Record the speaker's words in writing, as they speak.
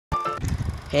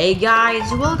Hey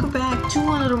guys, welcome back to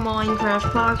another Minecraft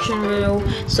production video.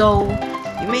 So,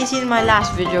 you may see in my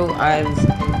last video, I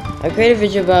created a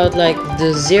video about like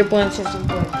the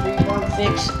 0.15.3 bug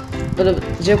fix, but the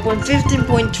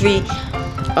 0.15.3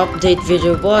 update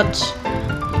video. But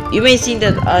you may see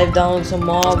that I've downloaded some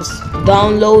mods,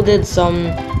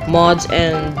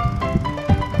 and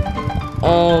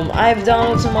I've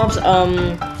downloaded some mobs.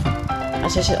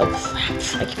 As I said, oh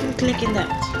crap, I keep on clicking that.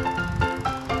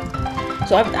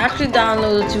 So I've actually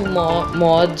downloaded two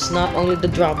mods, not only the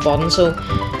drop button. So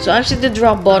actually the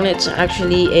drop button, it's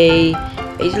actually a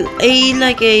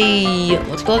like a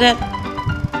what's called that?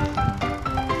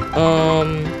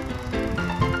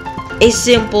 A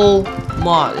simple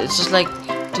mod. It's just like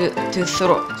to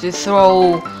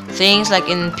throw things like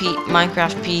in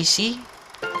Minecraft PC.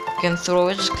 You can throw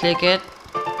it, just click it.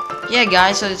 Yeah,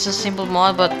 guys. So it's a simple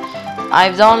mod, but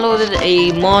I've downloaded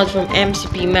a mod from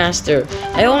MCP Master.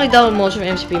 I only download mods from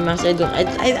MCP Master.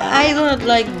 I don't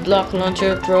like Block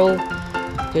Launcher Pro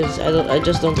because I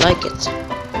just don't like it.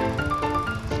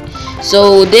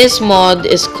 So this mod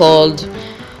is called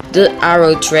the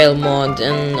Arrow Trail mod,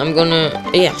 and I'm gonna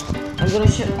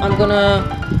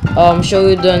show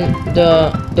you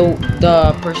the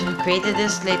person who created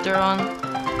this later on.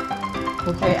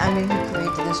 Who created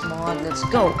this mod. Let's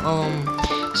go.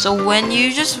 So when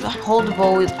you just hold the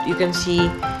bow, you can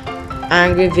see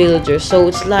angry villagers. So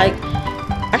it's like,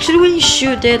 actually when you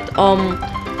shoot it,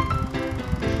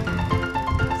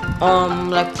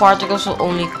 like particles will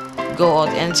only go out,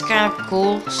 and it's kind of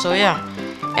cool. So yeah,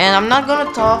 and I'm not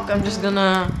gonna talk. I'm just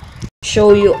gonna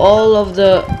show you all of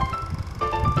the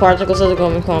particles that are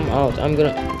gonna come out.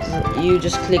 You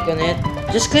just click on it.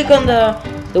 Just click on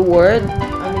the word.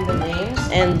 The names,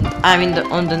 and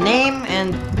on the name,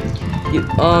 and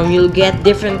you'll get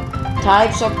different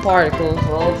types of particles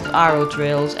of arrow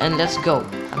trails. And let's go.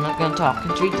 I'm not gonna talk.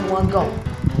 In 3, 2, 1, go.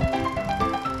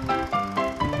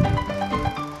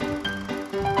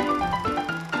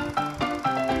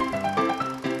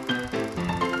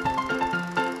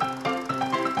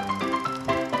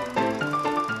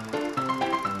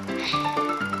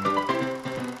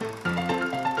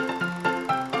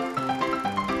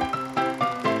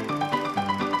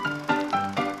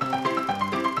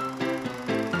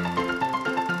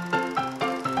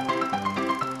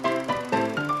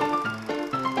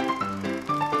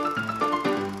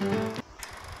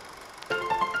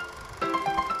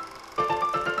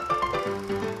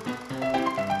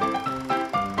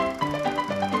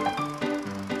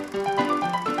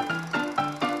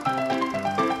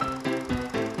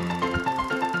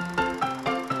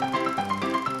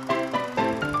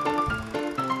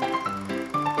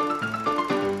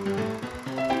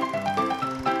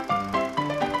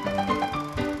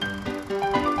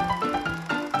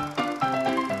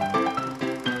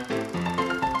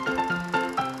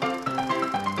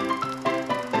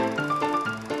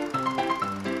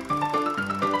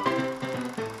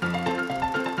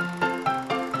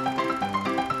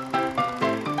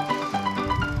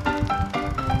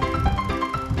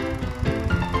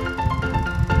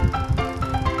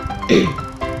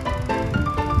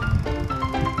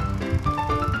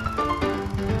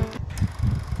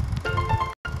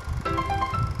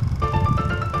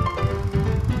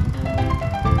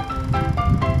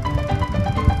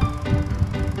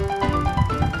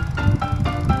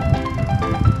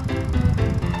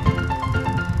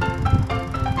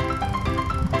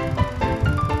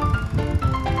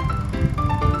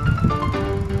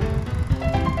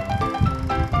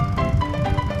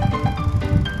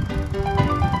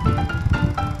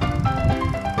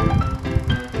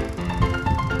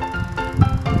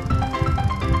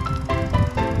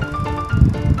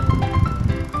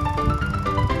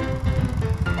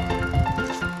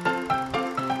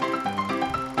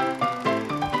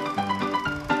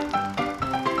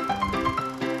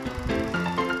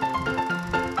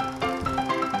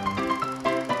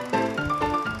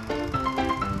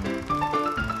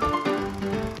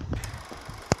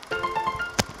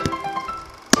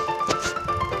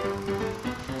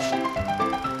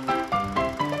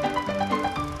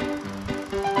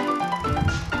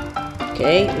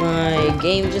 Okay, my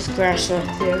game just crashed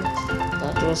right there.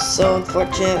 That was so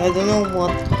unfortunate. I don't know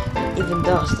what it even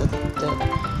does.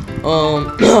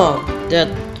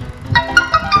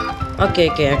 Okay.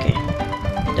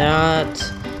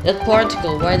 That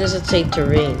particle. Why does it say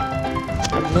terrain? I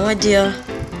have no idea.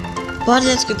 But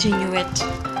let's continue it.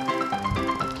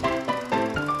 Okay.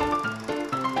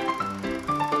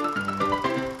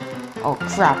 Oh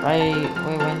crap!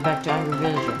 We went back to Angry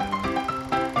Villager.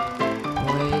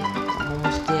 Wait.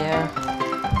 There.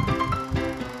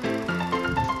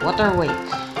 Water wake.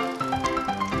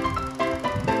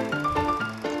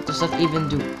 does that even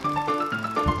do?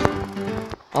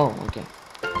 Oh, okay.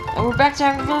 And we're back to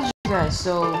having villagers, guys.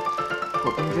 So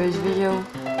hope you enjoy this video.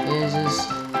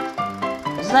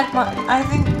 It's like I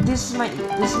think this is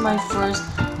my first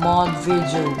mod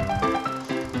video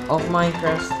of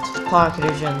Minecraft Park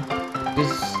Edition,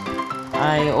 because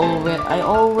I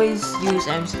always use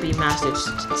MCPE Master.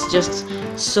 It's just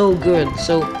so good.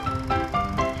 So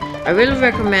I really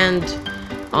recommend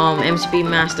MCPE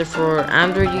Master for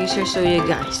Android users. So yeah,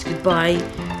 guys, goodbye.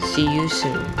 See you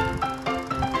soon.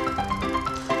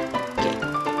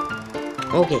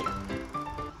 Okay.